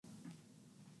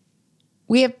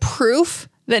We have proof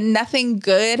that nothing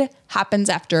good happens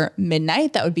after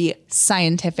midnight. That would be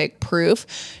scientific proof.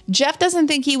 Jeff doesn't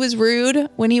think he was rude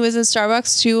when he was at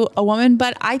Starbucks to a woman,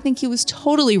 but I think he was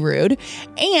totally rude.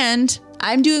 And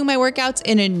I'm doing my workouts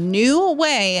in a new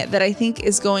way that I think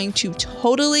is going to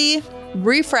totally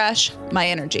refresh my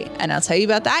energy. And I'll tell you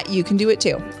about that. You can do it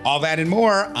too. All that and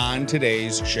more on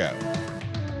today's show.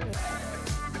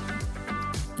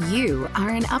 You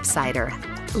are an upsider,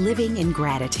 living in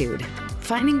gratitude,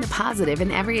 finding the positive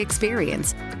in every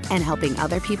experience, and helping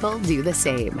other people do the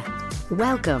same.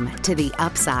 Welcome to The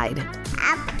Upside.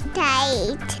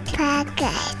 Update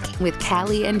Pocket. With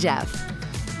Callie and Jeff.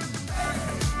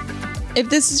 If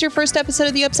this is your first episode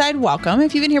of The Upside, welcome.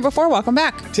 If you've been here before, welcome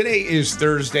back. Today is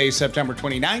Thursday, September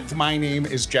 29th. My name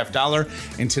is Jeff Dollar,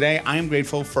 and today I am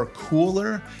grateful for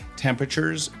cooler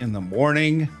temperatures in the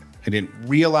morning. I didn't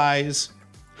realize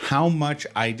how much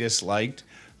I disliked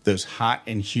those hot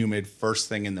and humid first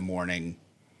thing in the morning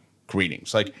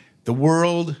greetings. Like, the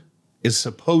world is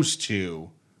supposed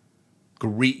to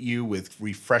greet you with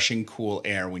refreshing, cool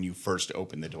air when you first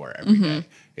open the door every day.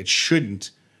 It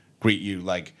shouldn't greet you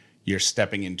like you're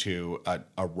stepping into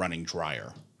a running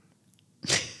dryer.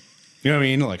 You know what I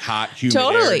mean? Like hot, humid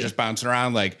air just bouncing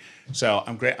around. Like, so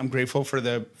I'm grateful for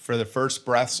the first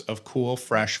breaths of cool,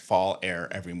 fresh fall air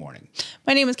every morning.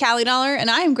 My name is Callie Dollar, and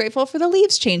I am grateful for the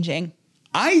leaves changing.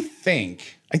 I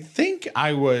think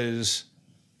I was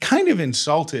kind of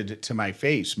insulted to my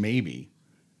face, maybe.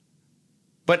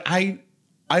 But I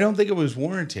don't think it was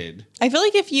warranted. I feel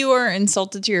like if you were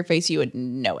insulted to your face, you would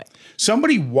know it.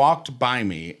 Somebody walked by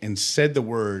me and said the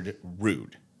word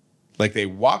rude. Like, they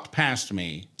walked past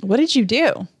me. What did you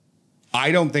do?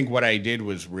 I don't think what I did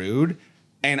was rude.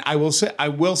 And I will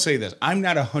say this. I'm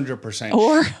not 100%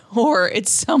 Or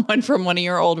it's someone from one of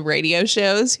your old radio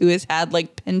shows who has had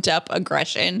like pent up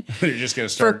aggression They're just gonna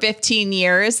start for 15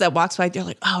 years that walks by. They're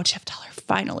like, oh, Jeff Dollar,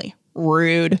 finally.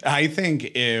 Rude. I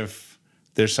think if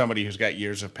there's somebody who's got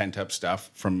years of pent up stuff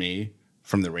from me,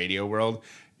 from the radio world,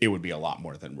 it would be a lot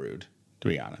more than rude, to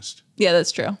be honest. Yeah,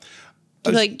 that's true.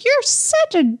 Like, you're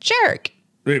such a jerk.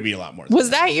 It'd be a lot more. Was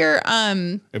that your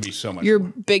It'd be so much your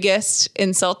more. biggest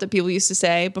insult that people used to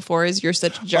say before is you're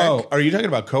such a jerk? Oh, are you talking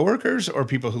about coworkers or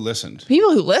people who listened?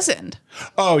 People who listened.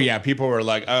 Oh, yeah. People were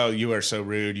like, oh, you are so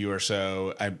rude. You are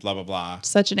so blah, blah, blah.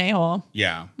 Such an a-hole.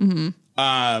 Yeah.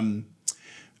 Anywho,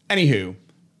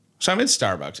 so I'm at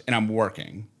Starbucks and I'm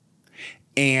working.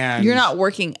 And You're not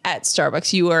working at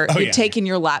Starbucks. You're taking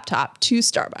your laptop to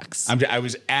Starbucks. I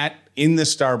was in the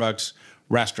Starbucks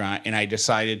restaurant and I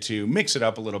decided to mix it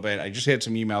up a little bit. I just had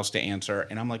some emails to answer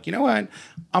and I'm like, you know what?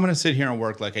 I'm going to sit here and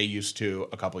work like I used to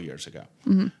a couple years ago.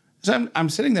 So I'm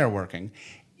sitting there working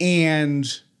and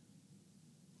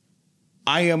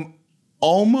I am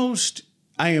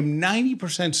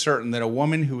 90% certain that a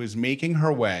woman who is making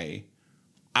her way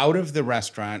out of the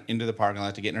restaurant into the parking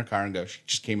lot to get in her car and go, she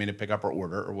just came in to pick up her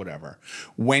order or whatever.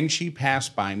 When she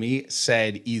passed by me,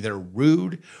 said either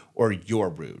rude or you're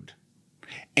rude.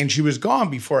 And she was gone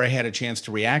before I had a chance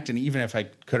to react. And even if I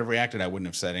could have reacted, I wouldn't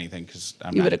have said anything because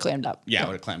you would have clammed up. Yeah, I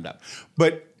would have clammed up.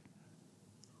 But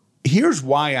here's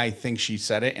why I think she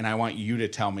said it. And I want you to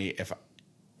tell me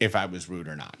if I was rude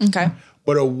or not. Okay.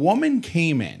 But a woman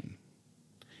came in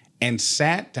and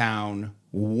sat down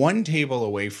one table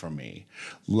away from me,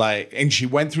 and she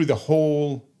went through the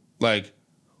whole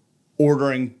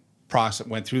ordering process,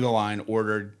 went through the line,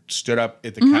 ordered, stood up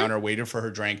at the counter, waited for her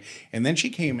drink, and then she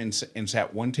came in and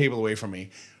sat one table away from me.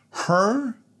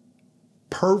 Her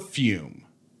perfume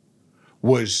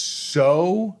was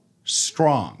so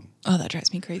strong. Oh, that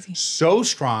drives me crazy. So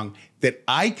strong that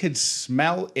I could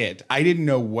smell it. I didn't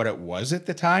know what it was at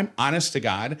the time. Honest to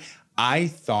God, I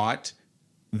thought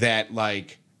that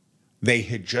they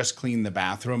had just cleaned the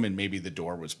bathroom and maybe the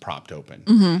door was propped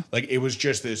open. Like, it was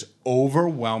just this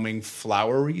overwhelming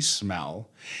flowery smell.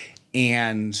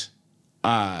 And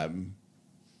I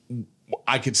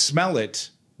could smell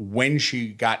it when she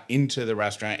got into the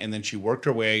restaurant, and then she worked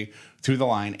her way through the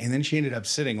line, and then she ended up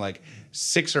sitting like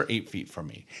 6 or 8 feet from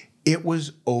me. It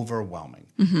was overwhelming.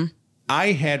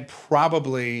 I had I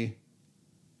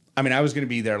was going to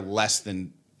be there less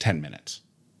than 10 minutes.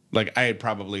 Like, I had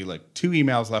probably 2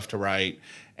 emails left to write,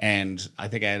 and I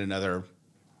think I had another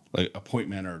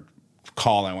appointment or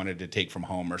call I wanted to take from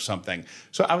home or something.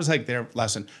 So I was there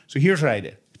less than. So here's what I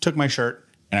did. I took my shirt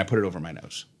and I put it over my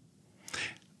nose.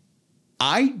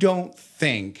 I don't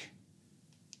think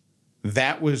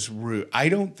that was rude. I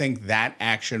don't think that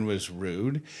action was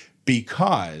rude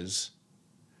because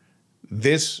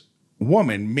this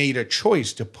woman made a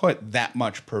choice to put that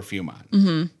much perfume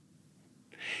on.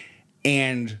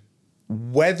 And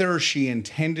whether she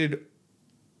intended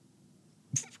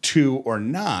to or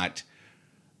not,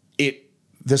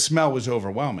 the smell was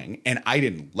overwhelming, and I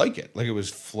didn't like it. Like it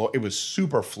was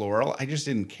super floral. I just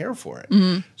didn't care for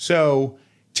it. So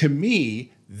to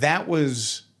me, that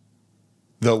was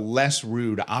the less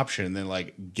rude option than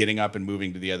like getting up and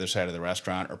moving to the other side of the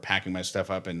restaurant or packing my stuff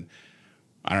up and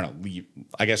I don't know, leave.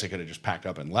 I guess I could have just packed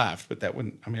up and left, but that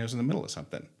wouldn't. I mean, I was in the middle of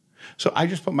something, so I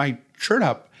just put my shirt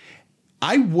up.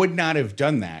 I would not have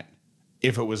done that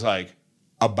if it was like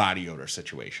a body odor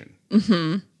situation.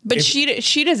 But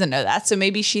she doesn't know that. So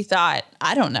maybe she thought,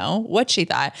 I don't know what she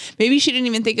thought. Maybe she didn't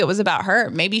even think it was about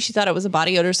her. Maybe she thought it was a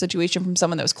body odor situation from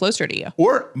someone that was closer to you.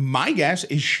 Or my guess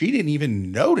is she didn't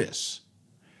even notice.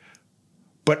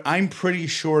 But I'm pretty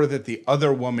sure that the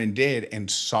other woman did and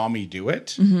saw me do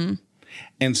it.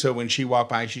 And so when she walked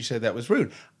by, she said that was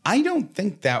rude. I don't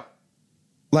think that,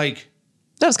 like...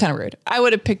 That was kind of rude. I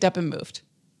would have picked up and moved.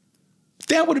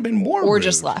 That would have been more Or rude.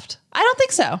 just left. I don't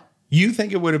think so. You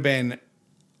think it would have been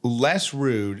less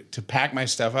rude to pack my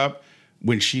stuff up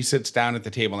when she sits down at the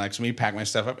table next to me, pack my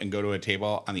stuff up, and go to a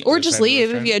table on the other Or just side of the leave.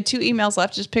 If restaurant? you had 2 emails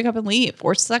left, just pick up and leave.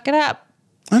 Or suck it up.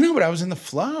 I know, but I was in the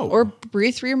flow. Or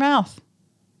breathe through your mouth.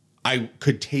 I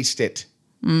could taste it.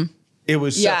 It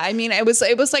was so, Yeah, I mean, it was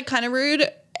like kind of rude.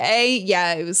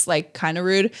 It was like kind of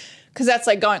rude. Because that's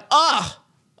like going, oh.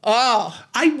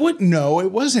 I wouldn't know.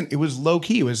 It wasn't. It was low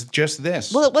key. It was just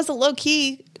this. Well, it wasn't low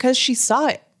key because she saw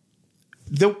it.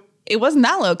 The It wasn't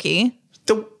that low key.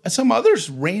 some others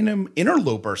random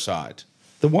interloper saw it.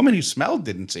 The woman who smelled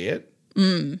didn't see it.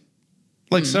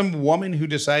 Like some woman who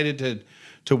decided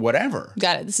to whatever.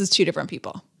 Got it. This is 2 different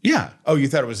people. Yeah. Oh, you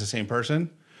thought it was the same person?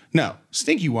 No.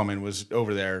 Stinky woman was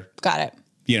over there, Got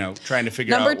it. trying to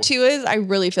figure out. Number 2 is I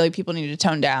really feel like people need to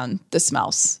tone down the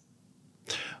smells.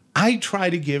 I try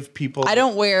to give people. I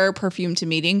don't wear perfume to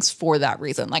meetings for that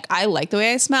reason. Like I like the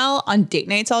way I smell. On date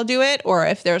nights, I'll do it. Or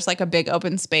if there's like a big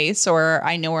open space or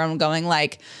I know where I'm going,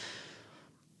 like,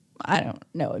 I don't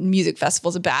know, music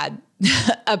festival's a bad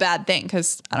thing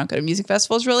because I don't go to music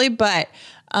festivals really. But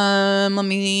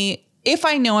if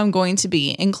I know I'm going to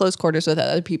be in close quarters with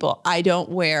other people, I don't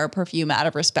wear perfume out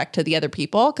of respect to the other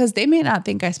people because they may not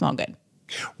think I smell good.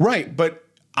 Right. But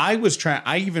I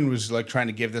even was like trying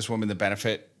to give this woman the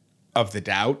benefit of the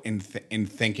doubt in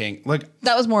thinking like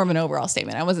That was more of an overall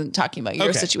statement. I wasn't talking about your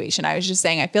Okay. situation. I was just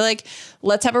saying, I feel like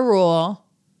let's have a rule,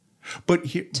 but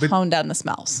tone down the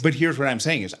smells. But here's what I'm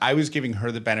saying is I was giving her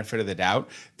the benefit of the doubt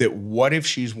that what if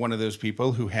she's one of those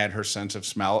people who had her sense of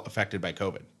smell affected by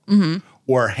COVID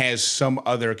or has some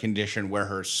other condition where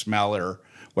her smell or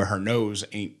where her nose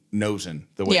ain't nosing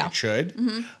the way it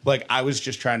should. Like I was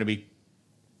just trying to be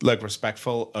like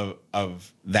respectful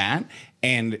of that.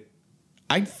 And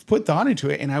I put thought into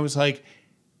it and I was like,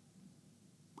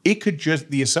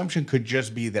 the assumption could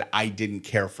just be that I didn't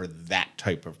care for that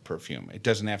type of perfume. It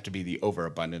doesn't have to be the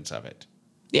overabundance of it.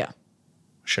 Yeah.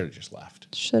 Should have just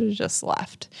left. Should have just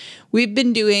left. We've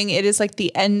been doing, it is like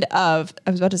the end of,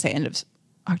 I was about to say end of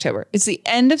October. It's the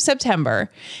end of September.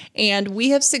 And we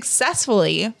have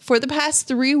successfully, for the past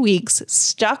 3 weeks,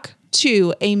 stuck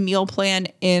to a meal plan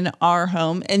in our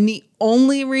home. And the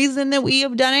only reason that we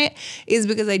have done it is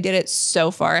because I did it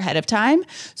so far ahead of time.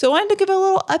 So I wanted to give a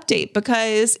little update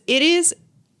because it is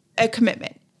a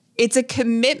commitment. It's a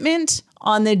commitment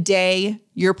on the day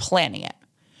you're planning it.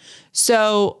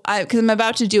 So because I'm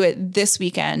about to do it this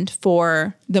weekend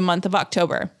for the month of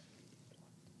October.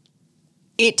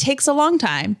 It takes a long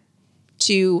time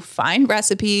to find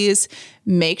recipes,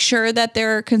 make sure that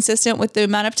they're consistent with the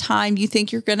amount of time you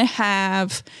think you're going to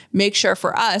have. Make sure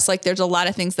for us, like there's a lot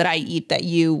of things that I eat that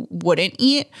you wouldn't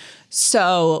eat.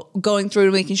 So going through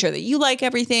and making sure that you like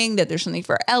everything, that there's something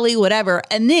for Ellie, whatever.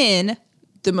 And then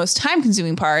the most time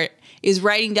consuming part is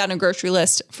writing down a grocery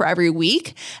list for every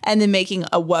week and then making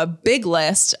a big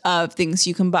list of things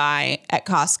you can buy at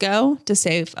Costco to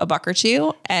save $1 or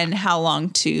 $2 and how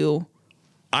long to...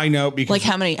 I know because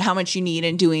Like how much you need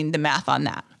and doing the math on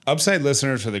that. Upside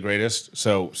listeners are the greatest.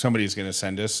 So somebody's going to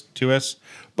send this to us.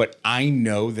 But I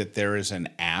know that there is an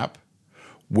app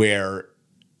where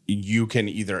you can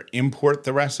either import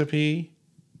the recipe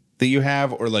that you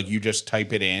have or like you just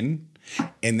type it in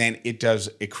and then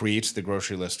it creates the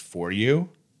grocery list for you.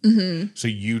 Mm-hmm. So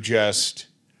you just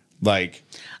like...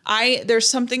 There's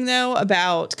something though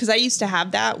about, because I used to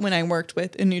have that when I worked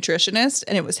with a nutritionist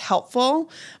and it was helpful,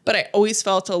 but I always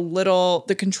felt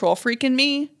the control freak in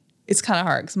me. It's kind of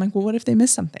hard because I'm like, well, what if they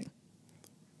miss something?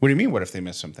 What do you mean? What if they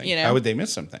miss something? You know? How would they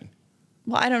miss something?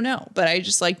 Well, I don't know, but I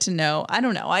just like to know. I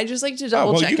don't know. I just like to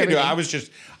double check you can do everything.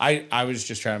 it. I was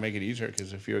just trying to make it easier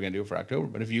because if you were going to do it for October,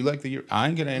 but if you like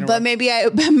I'm going to interrupt. But maybe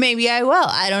I will.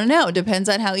 I don't know. Depends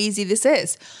on how easy this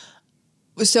is.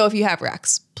 So if you have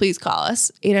Rex, please call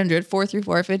us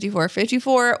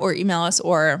 800-434-5454 or email us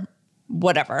or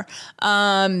whatever.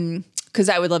 Because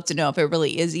I would love to know if it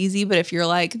really is easy. But if you're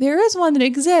like, there is one that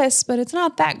exists, but it's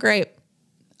not that great,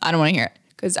 I don't want to hear it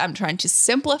because I'm trying to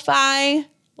simplify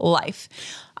life.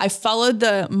 I followed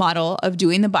the model of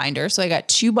doing the binder. So I got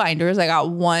 2 binders. I got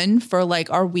one for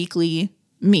like our weekly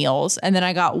meals. And then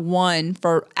I got one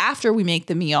for after we make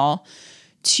the meal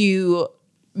to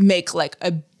make like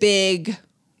a big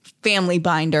family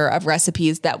binder of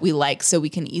recipes that we like so we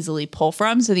can easily pull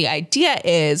from. So the idea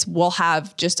is we'll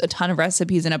have just a ton of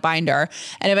recipes in a binder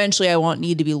and eventually I won't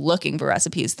need to be looking for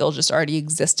recipes. They'll just already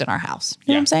exist in our house.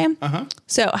 You know what I'm saying? Uh-huh.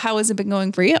 So how has it been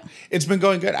going for you? It's been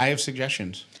going good. I have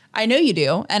suggestions. I know you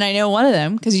do. And I know one of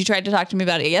them because you tried to talk to me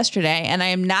about it yesterday and I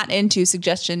am not into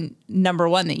suggestion number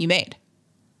 1 that you made.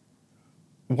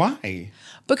 Why?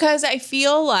 Because I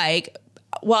feel like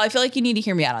you need to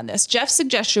hear me out on this. Jeff's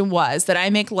suggestion was that I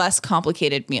make less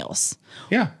complicated meals.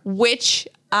 Yeah. Which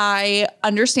I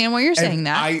understand why you're saying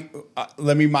that.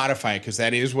 Let me modify it because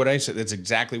that is what I said. That's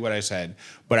exactly what I said.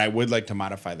 But I would like to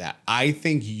modify that. I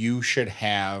think you should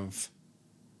have.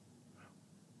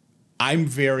 I'm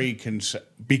very concerned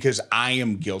because I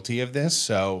am guilty of this.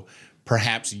 So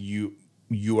perhaps you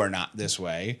are not this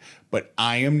way. But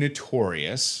I am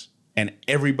notorious. And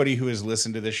everybody who has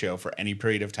listened to the show for any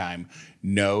period of time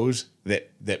knows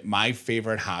that my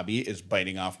favorite hobby is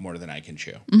biting off more than I can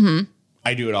chew. Mm-hmm.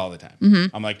 I do it all the time.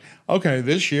 Mm-hmm. I'm like, okay,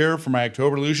 this year for my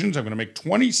Octoberlutions, I'm going to make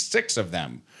 26 of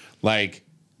them. Like,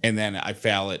 and then I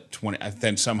fail at 20.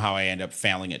 Then somehow I end up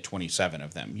failing at 27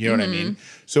 of them. You know what I mean?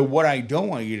 So what I don't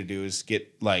want you to do is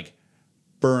get like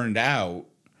burned out.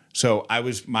 So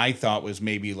my thought was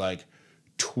maybe like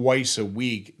twice a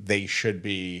week they should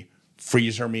be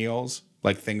freezer meals,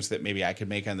 like things that maybe I could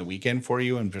make on the weekend for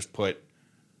you and just put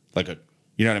like a,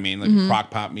 you know what I mean? Like a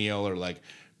crock pot meal or like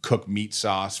cook meat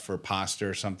sauce for pasta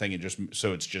or something. And just,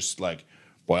 so it's just like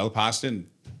boil the pasta and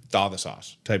thaw the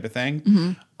sauce type of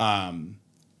thing.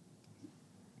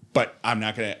 But I'm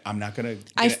not going to.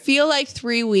 I feel like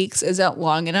 3 weeks isn't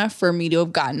long enough for me to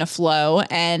have gotten a flow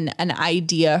and an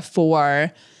idea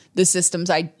for the systems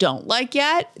I don't like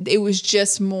yet. It was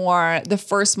just more, the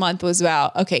first month was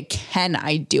about, okay, can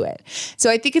I do it? So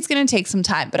I think it's going to take some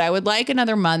time, but I would like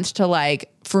another month to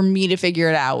like, for me to figure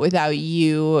it out without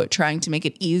you trying to make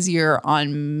it easier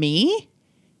on me,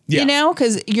 you know?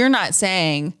 Cause you're not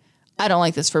saying, I don't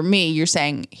like this for me. You're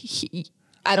saying,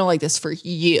 I don't like this for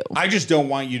you. I just don't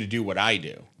want you to do what I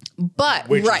do. But,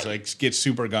 which is like, get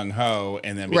super gung ho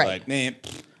and then be like, nah.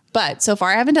 But so far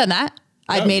I haven't done that.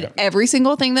 I've made every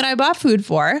single thing that I bought food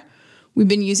for. We've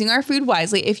been using our food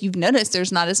wisely. If you've noticed,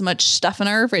 there's not as much stuff in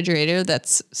our refrigerator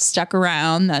that's stuck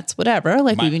around. That's whatever.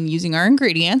 Like we've been using our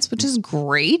ingredients, which is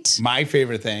great. My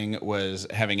favorite thing was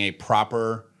having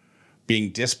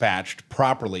being dispatched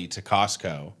properly to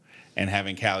Costco and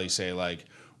having Callie say like,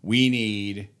 we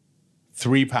need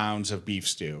 3 pounds of beef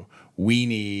stew. We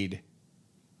need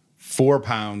 4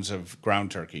 pounds of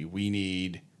ground turkey. We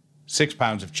need 6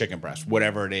 pounds of chicken breast,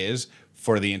 whatever it is,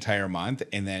 for the entire month.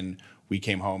 And then we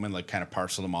came home and like kind of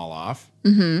parceled them all off.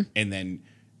 Mm-hmm. And then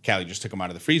Callie just took them out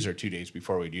of the freezer 2 days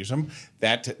before we'd use them.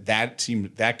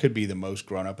 That could be the most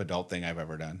grown-up adult thing I've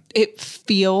ever done. It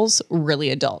feels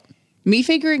really adult. Me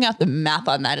figuring out the math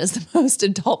on that is the most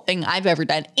adult thing I've ever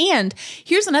done. And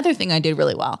here's another thing I did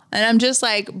really well. And I'm just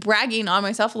like bragging on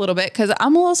myself a little bit because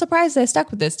I'm a little surprised I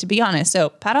stuck with this, to be honest. So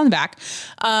pat on the back.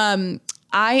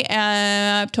 I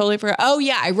am totally forgot. Oh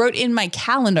yeah. I wrote in my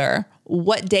calendar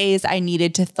what days I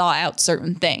needed to thaw out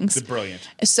certain things. It's brilliant.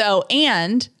 So,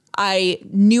 and I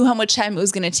knew how much time it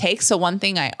was going to take. So one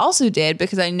thing I also did,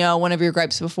 because I know one of your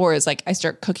gripes before is like, I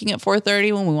start cooking at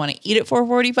 4:30 when we want to eat at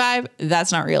 4:45.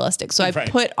 That's not realistic. So I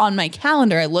put on my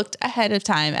calendar, I looked ahead of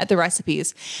time at the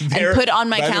recipes and put on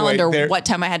my calendar what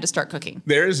time I had to start cooking.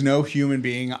 There is no human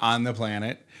being on the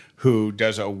planet who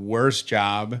does a worse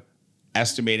job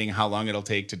estimating how long it'll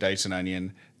take to dice an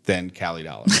onion than Callie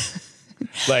Dollar.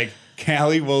 Like,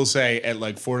 Callie will say at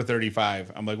like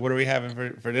 4:35, I'm like, what are we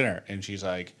having for dinner? And she's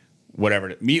like, whatever,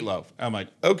 meatloaf. I'm like,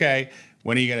 okay,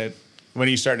 when are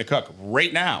you starting to cook?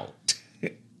 Right now.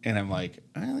 And I'm like,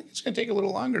 I think it's going to take a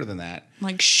little longer than that. I'm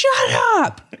like, shut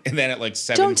up. And then at like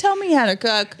 7. Don't tell me how to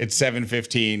cook. At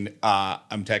 7:15,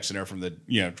 I'm texting her from the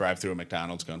drive-through at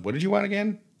McDonald's going, what did you want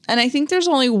again? And I think there's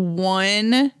only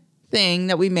one thing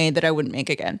that we made that I wouldn't make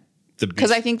again.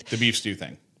 Because I think the beef stew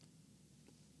thing.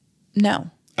 No.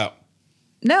 Oh.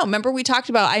 No, remember we talked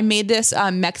about, I made this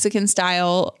Mexican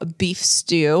style beef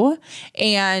stew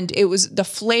and it was, the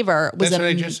flavor was That's what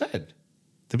I just said.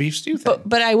 The beef stew thing.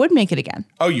 But I would make it again.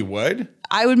 Oh, you would?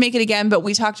 I would make it again, but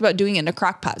we talked about doing it in a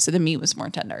crock pot so the meat was more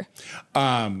tender.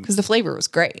 Because the flavor was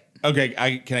great.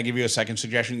 Okay, can I give you a second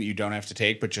suggestion that you don't have to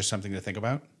take, but just something to think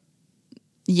about?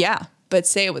 Yeah, but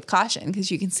say it with caution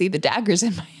because you can see the daggers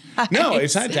in my eyes. No,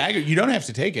 it's not dagger. You don't have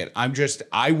to take it.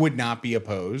 I would not be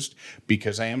opposed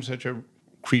because I am such a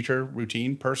creature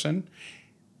routine person.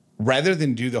 Rather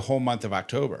than do the whole month of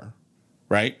October,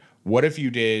 right? What if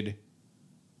you did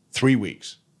 3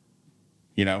 weeks?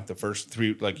 You know, the first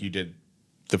 3, like you did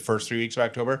the first 3 weeks of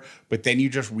October, but then you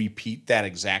just repeat that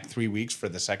exact 3 weeks for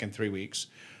the second 3 weeks,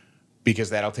 because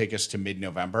that'll take us to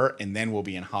mid-November, and then we'll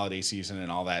be in holiday season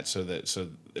and all that, so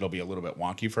it'll be a little bit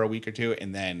wonky for a week or two,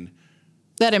 and then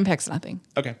that impacts nothing.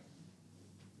 Okay.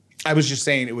 I was just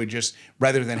saying it would just,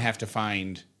 rather than have to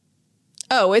find.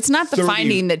 Oh, it's not the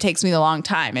finding that takes me a long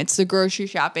time. It's the grocery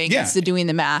shopping. Yeah. It's the doing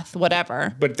the math,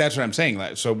 whatever. But that's what I'm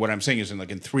saying. So what I'm saying is in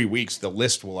 3 weeks, the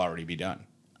list will already be done.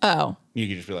 Oh. You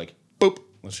can just be like, boop,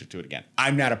 let's just do it again.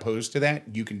 I'm not opposed to that.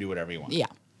 You can do whatever you want. Yeah.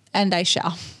 And I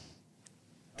shall.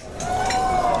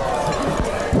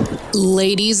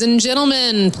 Ladies and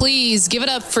gentlemen, please give it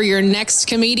up for your next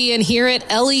comedian here at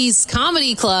Ellie's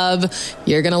Comedy Club.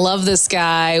 You're going to love this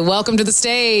guy. Welcome to the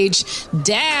stage,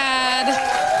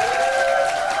 Dad.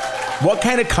 What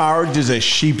kind of car does a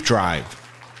sheep drive?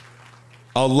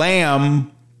 A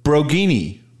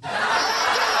Lamborghini.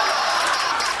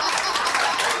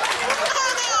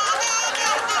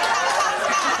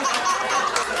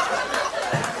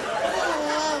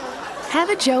 Have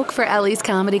a joke for Ellie's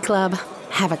Comedy Club?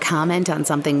 Have a comment on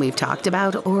something we've talked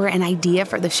about or an idea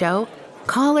for the show?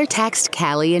 Call or text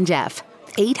Callie and Jeff.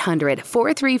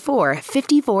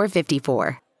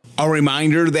 800-434-5454. A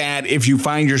reminder that if you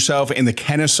find yourself in the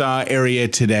Kennesaw area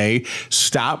today,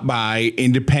 stop by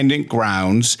Independent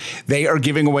Grounds. They are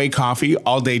giving away coffee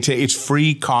all day today. It's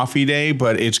free coffee day,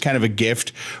 but it's kind of a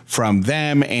gift from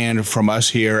them and from us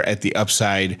here at the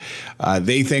Upside.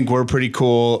 They think we're pretty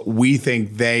cool. We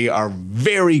think they are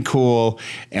very cool,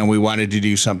 and we wanted to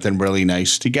do something really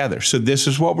nice together. So this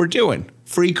is what we're doing.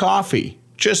 Free coffee,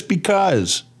 just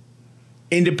because.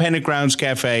 Independent Grounds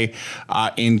Cafe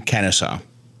in Kennesaw.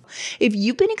 If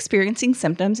you've been experiencing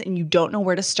symptoms and you don't know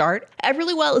where to start,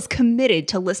 Everlywell is committed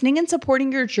to listening and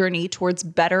supporting your journey towards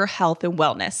better health and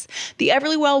wellness. The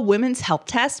Everlywell Women's Health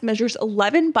Test measures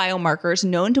 11 biomarkers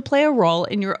known to play a role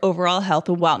in your overall health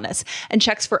and wellness and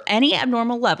checks for any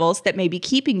abnormal levels that may be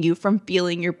keeping you from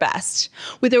feeling your best.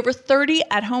 With over 30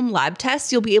 at-home lab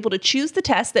tests, you'll be able to choose the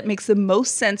test that makes the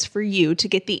most sense for you to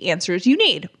get the answers you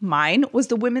need. Mine was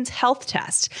the Women's Health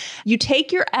Test. You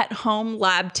take your at-home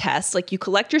lab test, like you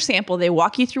collect your sample, they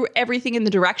walk you through everything in the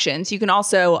directions. You can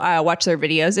also watch their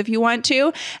videos if you want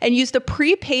to, and use the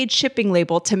prepaid shipping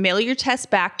label to mail your test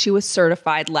back to a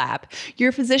certified lab.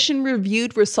 Your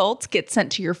physician-reviewed results get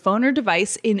sent to your phone or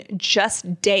device in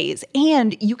just days,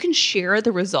 and you can share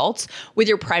the results with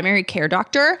your primary care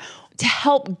doctor to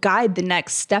help guide the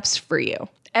next steps for you.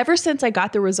 Ever since I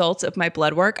got the results of my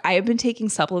blood work, I have been taking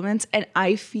supplements, and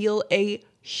I feel a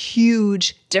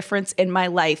huge difference in my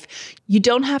life. You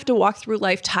don't have to walk through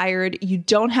life tired. You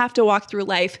don't have to walk through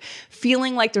life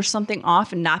feeling like there's something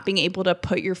off and not being able to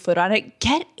put your foot on it.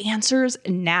 Get answers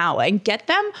now and get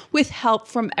them with help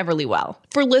from Everlywell.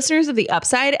 For listeners of The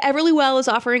Upside, Everlywell is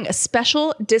offering a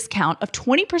special discount of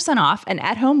 20% off an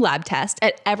at-home lab test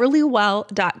at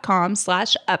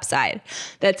everlywell.com/upside.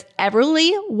 That's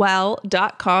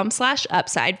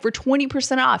everlywell.com/upside for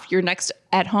 20% off your next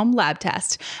at-home lab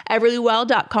test.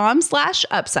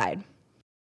 everlywell.com/upside.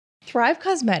 Thrive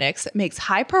Cosmetics makes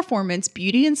high-performance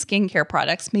beauty and skincare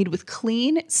products made with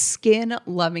clean,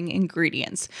 skin-loving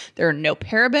ingredients. There are no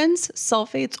parabens,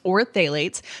 sulfates, or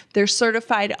phthalates. They're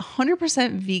certified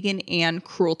 100% vegan and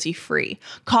cruelty-free.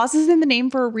 Cause is in the name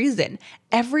for a reason.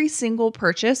 Every single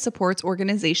purchase supports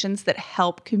organizations that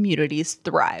help communities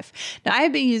thrive. Now, I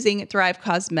have been using Thrive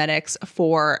Cosmetics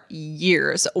for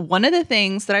years. One of the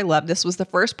things that I love, this was the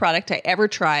first product I ever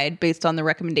tried based on the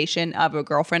recommendation of a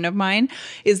girlfriend of mine,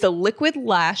 is the Liquid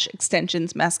Lash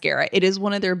Extensions Mascara. It is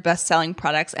one of their best-selling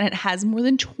products, and it has more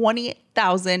than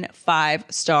 20,000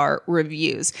 5-star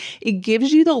reviews. It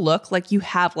gives you the look like you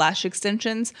have lash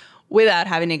extensions without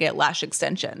having to get lash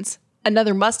extensions.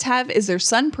 Another must-have is their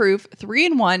Sunproof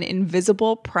 3-in-1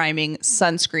 Invisible Priming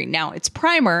Sunscreen. Now, it's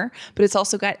primer, but it's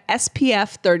also got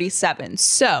SPF 37.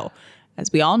 So,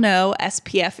 as we all know,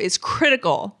 SPF is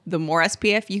critical. The more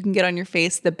SPF you can get on your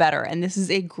face, the better. And this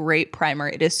is a great primer.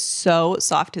 It is so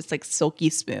soft. It's like silky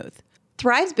smooth.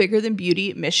 Thrive's Bigger Than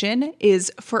Beauty mission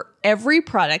is for every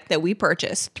product that we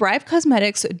purchase, Thrive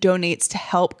Cosmetics donates to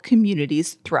help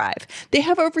communities thrive. They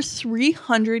have over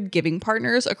 300 giving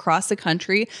partners across the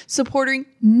country supporting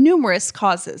numerous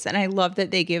causes, and I love that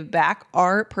they give back.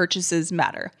 Our purchases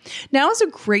matter. Now is a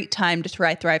great time to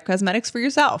try Thrive Cosmetics for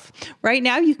yourself. Right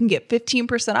now, you can get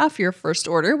 15% off your first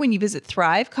order when you visit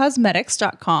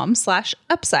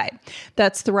thrivecosmetics.com/upside.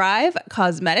 That's Thrive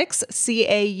Cosmetics,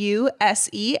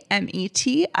 CAUSEMETICS.com/upside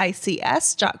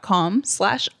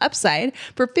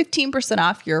for 15%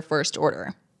 off your first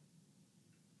order.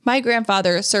 My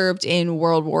grandfather served in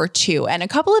World War II, and a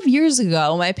couple of years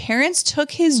ago, my parents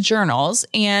took his journals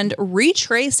and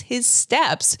retraced his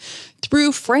steps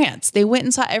through France. They went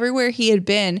and saw everywhere he had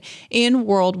been in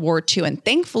World War II, and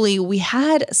thankfully, we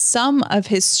had some of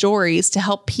his stories to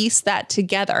help piece that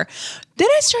together. Then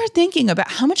I started thinking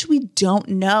about how much we don't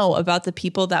know about the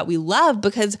people that we love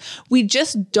because we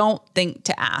just don't think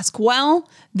to ask. Well,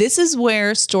 this is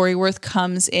where Storyworth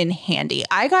comes in handy.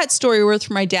 I got Storyworth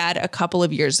from my dad a couple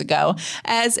of years ago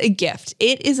as a gift.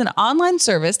 It is an online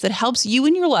service that helps you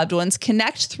and your loved ones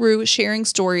connect through sharing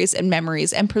stories and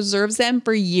memories and preserves them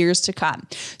for years to come.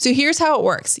 So here's how it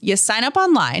works. You sign up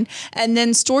online, and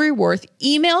then Storyworth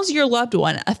emails your loved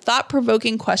one a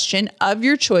thought-provoking question of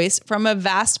your choice from a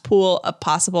vast pool of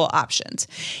possible options.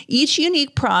 Each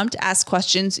unique prompt asks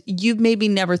questions you've maybe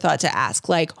never thought to ask,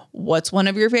 like, what's one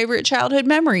of your favorite childhood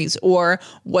memories? Or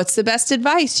what's the best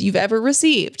advice you've ever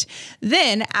received?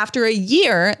 Then after a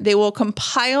year, they will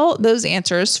compile those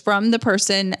answers from the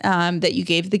person that you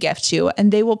gave the gift to,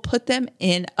 and they will put them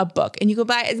in a book. And you can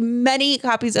buy as many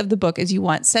copies of the book as you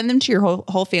want, send them to your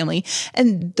whole family.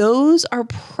 And those are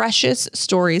precious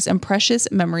stories and precious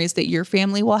memories that your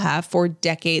family will have for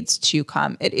decades to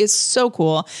come. It is so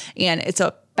cool, and it's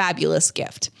a fabulous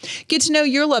gift. Get to know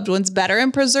your loved ones better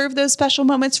and preserve those special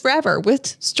moments forever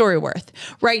with Storyworth.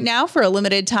 Right now, for a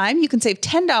limited time, you can save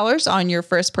 $10 on your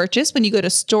first purchase when you go to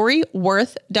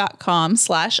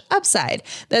storyworth.com/upside.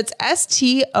 That's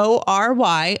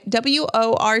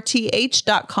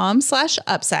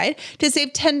STORYWORTH.com/upside to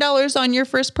save $10 on your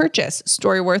first purchase.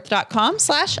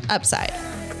 Storyworth.com/upside.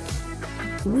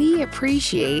 We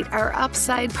appreciate our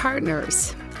Upside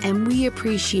partners, and we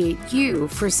appreciate you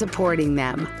for supporting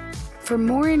them. For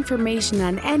more information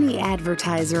on any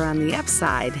advertiser on the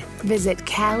Upside, visit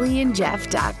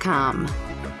CallieandJeff.com.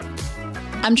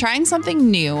 I'm trying something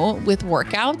new with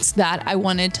workouts that I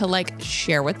wanted to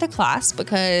share with the class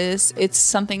because it's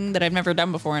something that I've never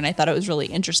done before, and I thought it was really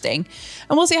interesting.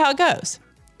 And we'll see how it goes.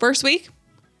 First week,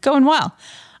 going well.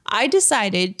 I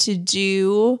decided to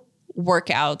do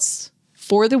workouts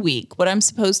for the week, what I'm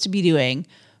supposed to be doing,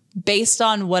 based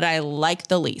on what I like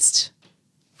the least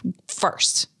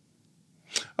first.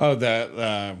 Oh,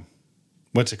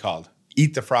 what's it called?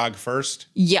 Eat the frog first?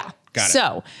 Yeah. Got it.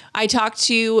 So I talked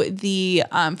to the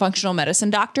functional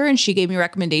medicine doctor, and she gave me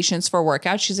recommendations for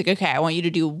workouts. She's like, okay, I want you to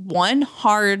do one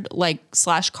hard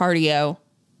 /cardio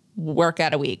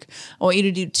workout a week. I want you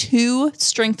to do 2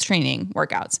 strength training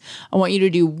workouts. I want you to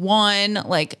do 1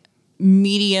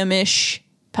 medium-ish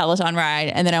Peloton ride.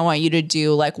 And then I want you to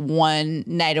do 1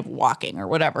 night of walking or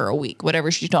whatever a week,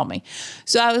 whatever she told me.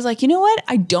 So I was like, you know what?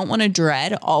 I don't want to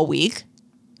dread all week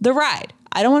the ride.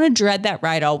 I don't want to dread that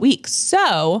ride all week.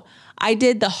 So I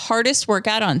did the hardest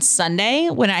workout on Sunday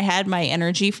when I had my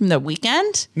energy from the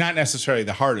weekend. Not necessarily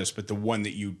the hardest, but the one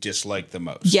that you dislike the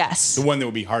most. Yes. The one that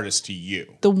would be hardest to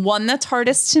you. The one that's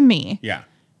hardest to me. Yeah.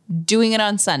 Doing it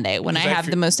on Sunday when I have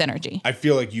the most energy. I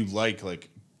feel like you like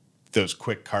those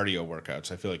quick cardio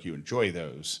workouts. I feel like you enjoy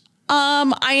those.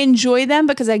 I enjoy them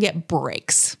because I get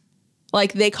breaks.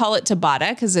 They call it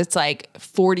Tabata because it's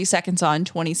 40 seconds on,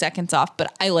 20 seconds off,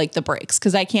 but I like the breaks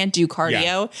because I can't do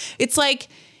cardio. Yeah.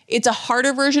 It's a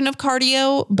harder version of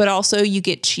cardio, but also you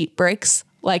get cheat breaks.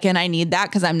 And I need that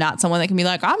because I'm not someone that can be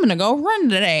I'm going to go run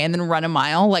today and then run a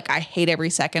mile. I hate every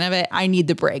second of it. I need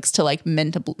the breaks to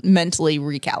mentally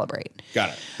recalibrate. Got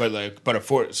it. But a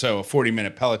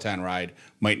 40-minute Peloton ride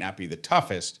might not be the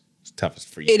toughest. It's toughest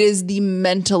for you. It is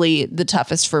mentally the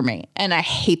toughest for me, and I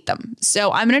hate them.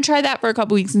 So I'm going to try that for a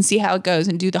couple weeks and see how it goes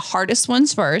and do the hardest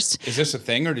ones first. Is this a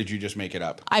thing or did you just make it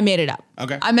up? I made it up.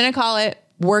 Okay. I'm going to call it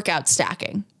workout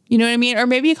stacking. You know what I mean? Or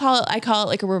maybe I call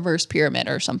it a reverse pyramid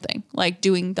or something,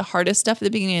 doing the hardest stuff at the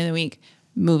beginning of the week,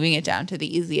 moving it down to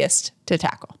the easiest to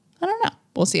tackle. I don't know.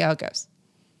 We'll see how it goes.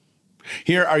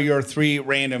 Here are your 3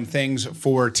 random things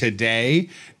for today.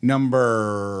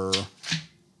 Number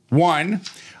 1,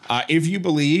 if you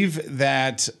believe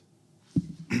that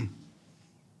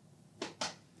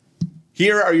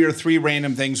Here are your 3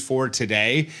 random things for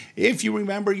today. If you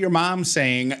remember your mom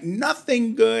saying,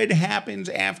 nothing good happens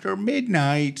after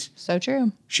midnight, So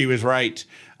true. she was right.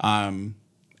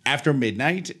 After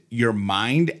midnight, your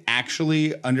mind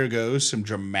actually undergoes some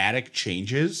dramatic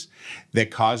changes that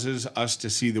causes us to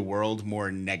see the world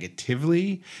more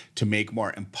negatively, to make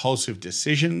more impulsive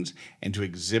decisions, and to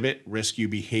exhibit risky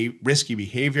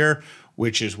behavior,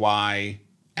 which is why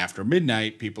after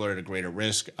midnight, people are at a greater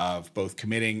risk of both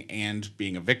committing and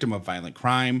being a victim of violent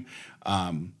crime.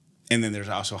 And then there's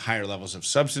also higher levels of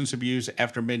substance abuse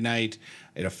after midnight.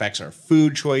 It affects our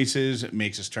food choices. It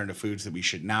makes us turn to foods that we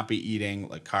should not be eating,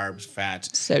 like carbs,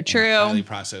 fats, So true. and highly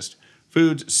processed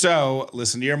foods. So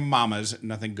listen to your mamas.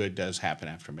 Nothing good does happen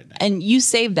after midnight. And you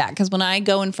saved that because when I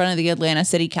go in front of the Atlanta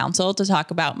City Council to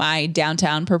talk about my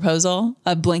downtown proposal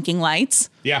of blinking lights,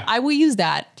 Yeah. I will use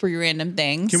that for your random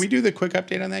things. Can we do the quick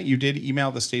update on that? You did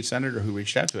email the state senator who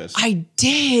reached out to us. I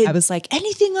did. I was like,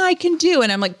 anything I can do.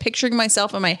 And I'm like picturing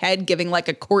myself in my head giving like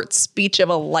a court speech of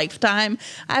a lifetime.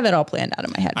 I have it all planned out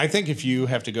in my head. I think if you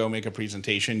have to go make a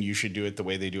presentation, you should do it the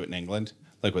way they do it in England,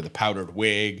 like with a powdered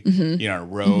wig, a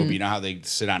robe. You know how they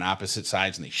sit on opposite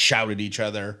sides and they shout at each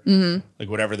other, like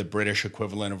whatever the British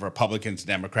equivalent of Republicans and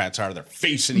Democrats are. They're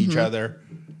facing each other,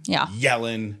 Yeah.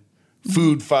 yelling,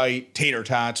 food fight, tater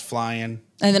tots flying.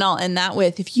 And then I'll end that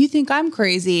with, if you think I'm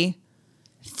crazy,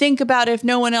 think about if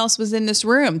no one else was in this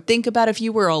room. Think about if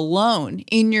you were alone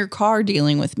in your car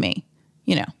dealing with me.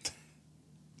 You know,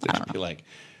 I don't know. Like,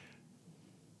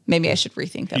 maybe I should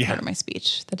rethink that part of my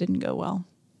speech. That didn't go well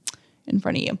in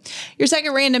front of you. Your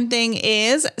second random thing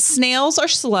is snails are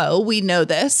slow. We know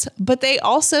this, but they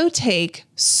also take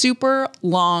super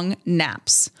long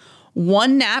naps.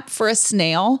 One nap for a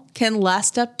snail can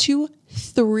last up to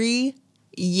 3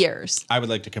 years. I would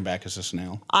like to come back as a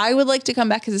snail. I would like to come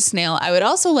back as a snail. I would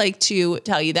also like to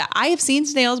tell you that I have seen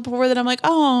snails before that I'm like,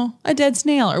 oh, a dead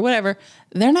snail or whatever.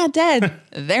 They're not dead.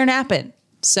 They're napping.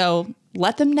 So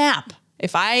let them nap.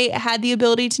 If I had the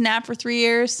ability to nap for 3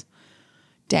 years,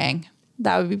 dang,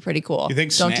 that would be pretty cool. You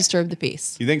think Don't disturb the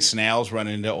peace. You think snails run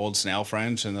into old snail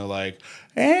friends and they're like,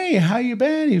 hey, how you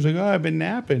been? He's like, oh, I've been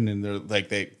napping. And they're like,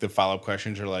 the follow-up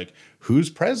questions are like, who's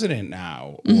president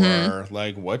now? Or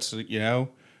like,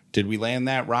 did we land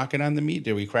that rocket on the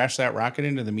did we crash that rocket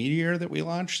into the meteor that we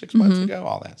launched 6 months ago?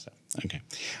 All that stuff. Okay.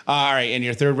 All right. And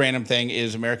your third random thing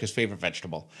is America's favorite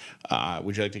vegetable.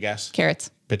 Would you like to guess? Carrots.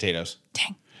 Potatoes.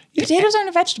 Dang. Potatoes aren't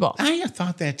a vegetable. I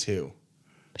thought that too.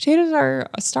 Potatoes are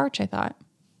a starch, I thought.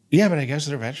 Yeah, but I guess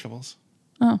they're vegetables.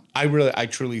 Oh. I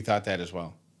truly thought that as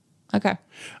well. Okay.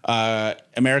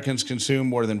 Americans consume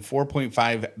more than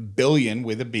 4.5 billion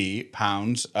with a B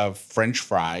pounds of French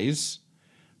fries,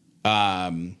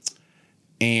 and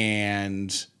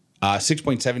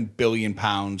 6.7 billion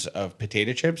pounds of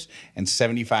potato chips, and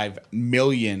 75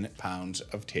 million pounds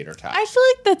of tater tots. I feel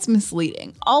like that's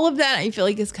misleading. All of that I feel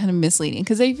like is kind of misleading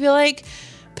because I feel like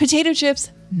potato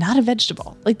chips, not a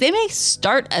vegetable. Like they may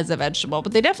start as a vegetable,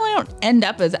 but they definitely don't end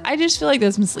up as, I just feel like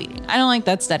that's misleading. I don't like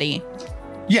that study.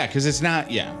 Yeah, because it's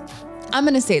not, I'm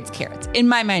going to say it's carrots. In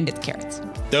my mind, it's carrots.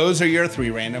 Those are your 3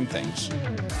 random things.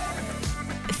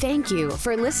 Thank you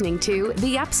for listening to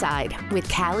The Upside with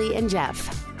Callie and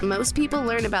Jeff. Most people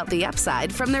learn about the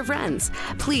upside from their friends.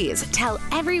 Please tell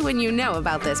everyone you know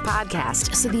about this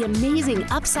podcast so the amazing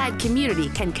Upside community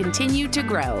can continue to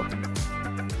grow.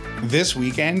 This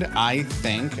weekend, I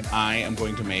think I am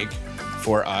going to make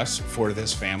for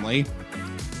this family,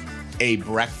 a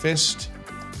breakfast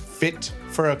fit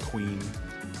for a queen.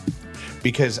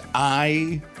 Because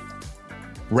I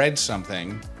read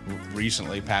something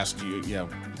recently, past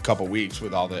couple weeks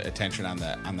with all the attention on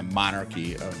the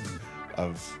monarchy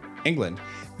of England,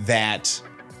 that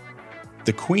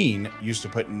the queen used to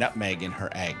put nutmeg in her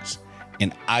eggs,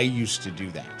 and I used to do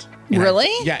that. And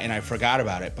really? And I forgot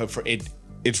about it, but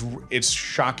it's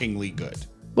shockingly good.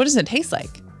 What does it taste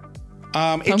like?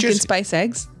 Pumpkin spice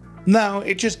eggs? No,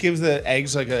 it just gives the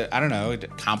eggs like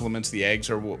it complements the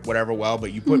eggs or whatever well,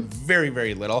 but you put very,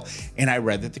 very little. And I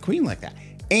read that the queen liked that.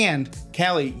 And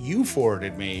Callie, you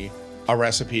forwarded me a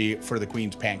recipe for the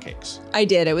queen's pancakes. I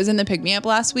did. It was in the Pick Me Up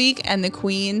last week, and the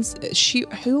queen's,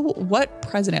 what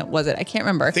president was it? I can't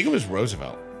remember. I think it was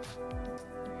Roosevelt.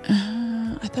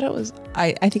 I thought it was,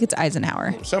 I think it's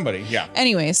Eisenhower. Somebody, yeah.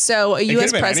 Anyway, so a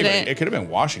U.S. president. Anybody. It could have been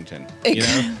Washington.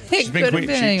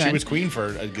 She was queen for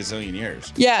a gazillion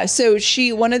years. Yeah, so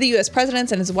one of the U.S.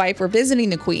 presidents and his wife were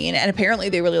visiting the queen, and apparently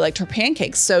they really liked her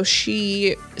pancakes. So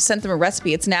she sent them a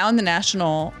recipe. It's now in the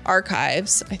National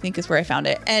Archives, I think is where I found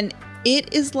it. And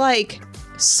it is like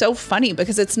so funny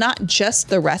because it's not just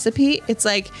the recipe. It's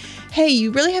like, hey,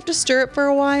 you really have to stir it for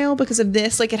a while because of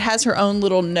this. Like, it has her own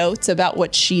little notes about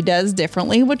what she does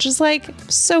differently, which is like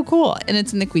so cool. And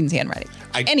it's in the Queen's handwriting.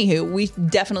 Anywho, we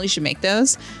definitely should make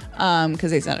those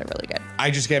because they sounded really good.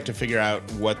 I just have to figure out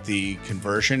what the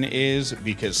conversion is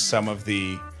because some of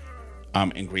the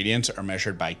ingredients are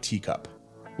measured by teacup,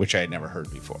 which I had never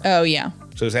heard before. Oh, yeah.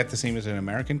 So is that the same as an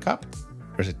American cup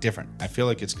or is it different? I feel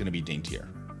like it's going to be daintier.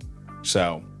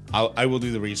 So I will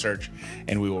do the research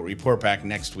and we will report back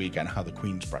next week on how the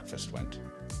Queen's breakfast went.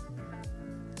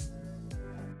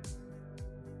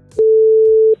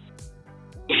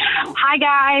 Hi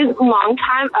guys,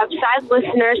 long-time Upside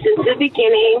listener since the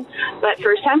beginning, but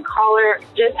first-time caller.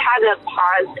 Just had to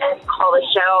pause and call the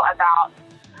show about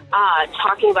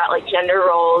talking about like gender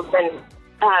roles and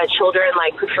children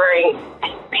like preferring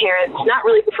parents, not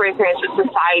really preferring parents, but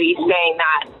society saying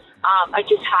that. I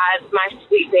just had my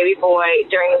sweet baby boy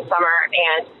during the summer,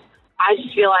 and I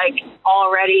just feel like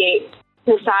already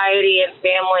society and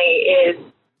family is,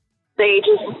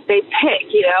 they pick,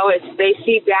 you know, they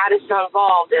see dad is so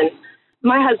involved, and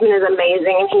my husband is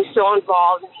amazing, and he's so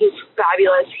involved, and he's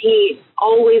fabulous. He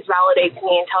always validates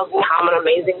me and tells me how I'm an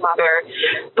amazing mother.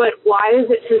 But why is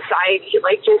it society,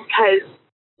 like, just because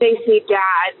they see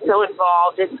dad so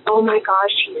involved, it's, oh my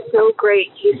gosh, he's so great.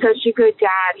 He's such a good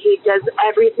dad. He does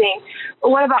everything. But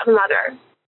what about the mother?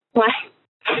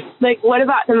 Like, what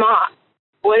about the mom?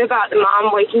 What about the mom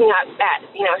waking up at,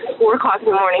 4 o'clock in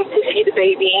the morning to feed the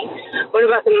baby? What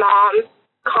about the mom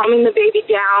calming the baby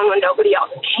down when nobody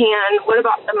else can? What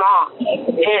about the mom?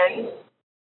 And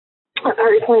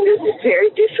personally, this is very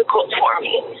difficult for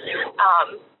me.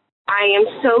 I am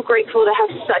so grateful to have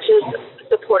such a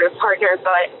supportive partner,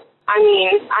 but I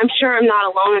mean, I'm sure I'm not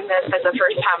alone in this as a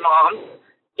first-time mom.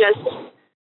 Just,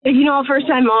 if you know a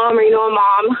first-time mom or you know a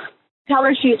mom, tell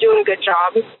her she's doing a good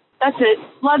job. That's it.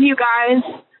 Love you guys.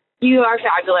 You are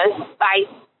fabulous. Bye.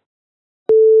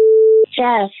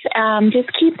 Jeff, just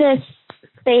keep this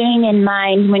thing in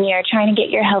mind when you're trying to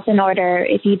get your health in order.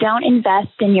 If you don't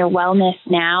invest in your wellness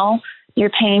now,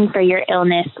 you're paying for your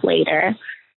illness later.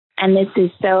 And this is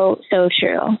so, so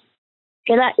true.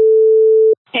 Good luck.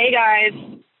 Hey, guys.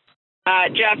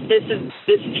 Jeff, this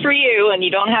is for you, and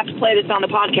you don't have to play this on the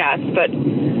podcast, but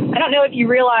I don't know if you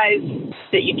realize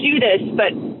that you do this,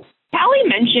 but Callie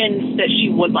mentioned that she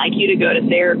would like you to go to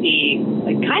therapy,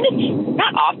 like kind of,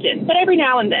 not often, but every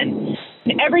now and then.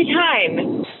 And every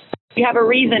time, you have a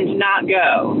reason to not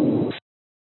go.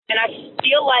 And I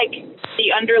feel like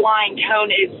the underlying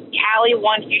tone is Callie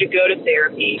wants you to go to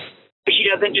therapy, but she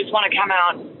doesn't just want to come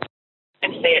out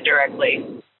and say it directly.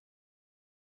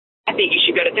 I think you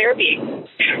should go to therapy.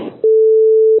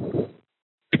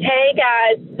 Hey,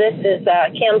 guys. This is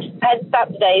Kim. I had to stop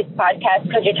today's podcast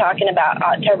because you're talking about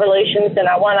Octoberlutions, and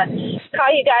I want to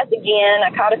call you guys again. I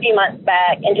called a few months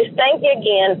back, and just thank you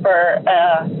again for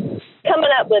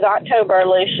coming up with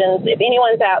Octoberlutions. If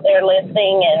anyone's out there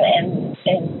listening and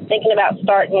thinking about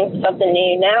starting something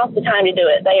new, now's the time to do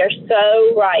it. They are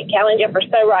so right. Callie and Jeff are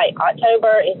so right.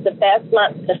 October is the best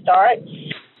month to start.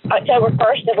 October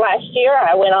 1st of last year,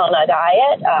 I went on a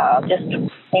diet, just,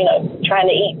 trying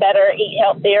to eat better, eat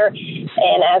healthier.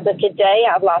 And as of today,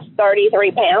 I've lost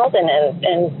 33 pounds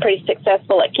and pretty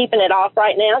successful at keeping it off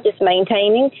right now, just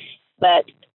maintaining. But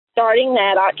starting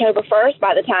that October 1st,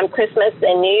 by the time Christmas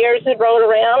and New Year's had rolled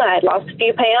around, I had lost a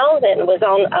few pounds and was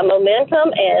on a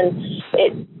momentum. And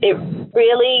it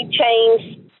really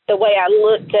changed the way I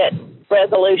looked at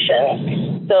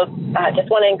resolutions. So I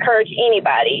just want to encourage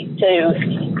anybody to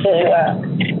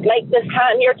make this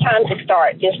time your time to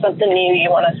start. Just something new you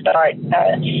want to start.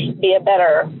 Be a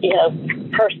better,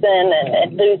 person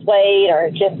and lose weight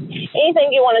or just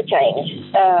anything you want to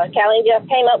change. Callie and Jeff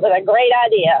came up with a great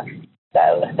idea.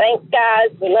 So thanks,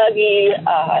 guys. We love you.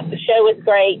 The show was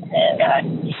great.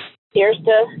 And here's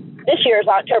to this year's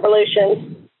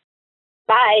Octoberlutions.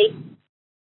 Bye.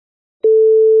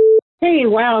 Hey,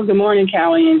 wow. Good morning,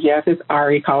 Callie and Jeff. It's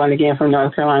Ari calling again from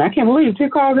North Carolina. I can't believe 2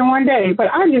 calls in one day. But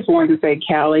I just wanted to say,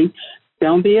 Callie,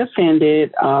 don't be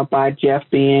offended by Jeff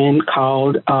being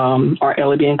called or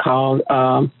Ellie being called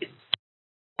a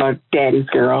daddy's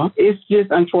girl. It's just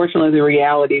unfortunately the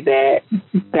reality that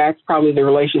that's probably the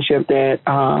relationship that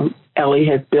Ellie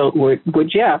has built with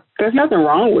Jeff. There's nothing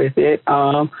wrong with it.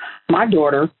 My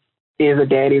daughter is a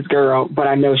daddy's girl, but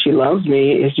I know she loves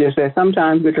me. It's just that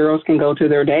sometimes the girls can go to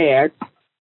their dad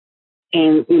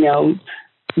and,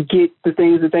 get the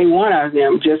things that they want out of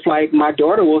them. Just like my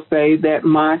daughter will say that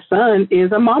my son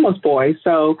is a mama's boy.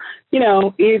 So,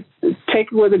 take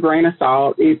it with a grain of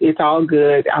salt. It's all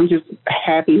good. I'm just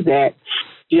happy that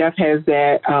Jeff has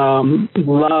that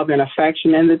love and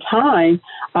affection and the time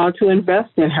to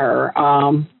invest in her.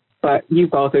 But you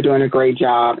both are doing a great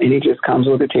job, and it just comes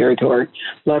with the territory.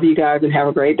 Love you guys, and have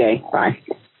a great day. Bye.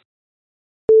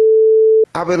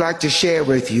 I would like to share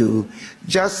with you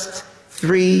just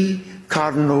 3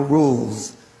 cardinal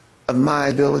rules of my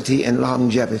ability and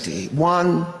longevity.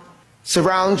 1,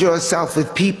 surround yourself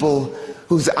with people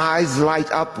whose eyes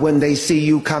light up when they see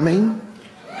you coming.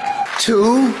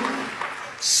 2,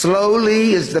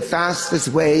 slowly is the fastest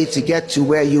way to get to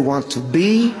where you want to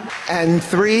be. And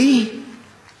 3,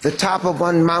 the top of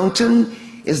one mountain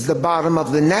is the bottom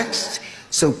of the next,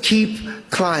 so keep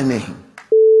climbing.